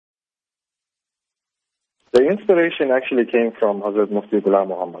The inspiration actually came from Hazrat Mufti Bilal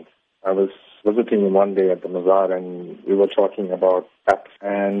Muhammad. I was visiting him one day at the Mazar and we were talking about apps.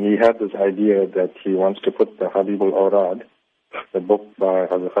 And he had this idea that he wants to put the Habibul Awrad, the book by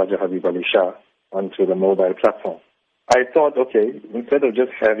Hazrat Khaja Habib Ali Shah, onto the mobile platform. I thought, okay, instead of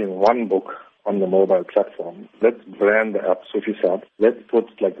just having one book on the mobile platform, let's brand the app Soofie Saheb. Let's put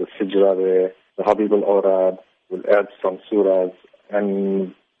like the Sijra there, the Habibul Awrad, we'll add some surahs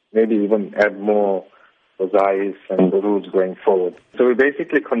and maybe even add more Wazais and Duruds going forward. So we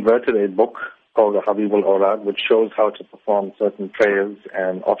basically converted a book called the Habibul Awrad, which shows how to perform certain prayers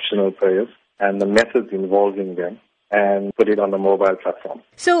and optional prayers and the methods involving them, and put it on the mobile platform.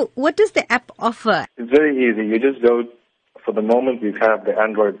 So what does the app offer? It's very easy. You just go, for the moment we have the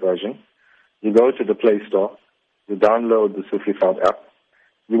Android version. You go to the Play Store, you download the Soofie Saheb app.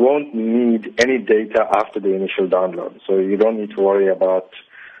 You won't need any data after the initial download, so you don't need to worry about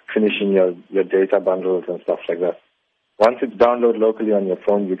finishing your data bundles and stuff like that. Once it's downloaded locally on your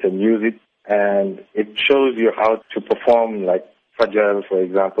phone, you can use it, and it shows you how to perform, like Fajr, for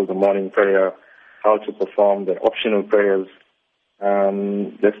example, the morning prayer, how to perform the optional prayers.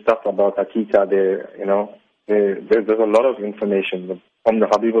 There's stuff about Hakika there, there's a lot of information from the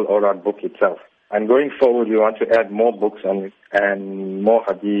Habibul Awrad book itself. And going forward, we want to add more books on it and more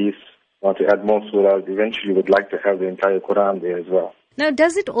hadiths, want to add more surahs. Eventually, we'd like to have the entire Quran there as well. Now,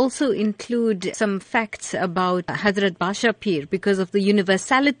 does it also include some facts about Hazrat Badsha Peer because of the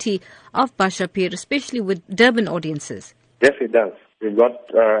universality of Badsha Peer, especially with Durban audiences? Yes, it does. We've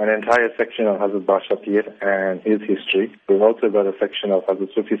got an entire section on Hazrat Badsha Peer and his history. We've also got a section of Hazrat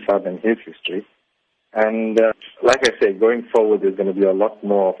Soofie Saheb and his history. And like I say, going forward, there's going to be a lot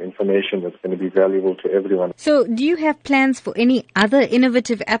more of information that's going to be valuable to everyone. So do you have plans for any other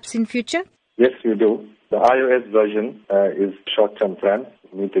innovative apps in future? Yes, we do. The iOS version is short-term plan.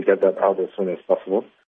 We need to get that out as soon as possible.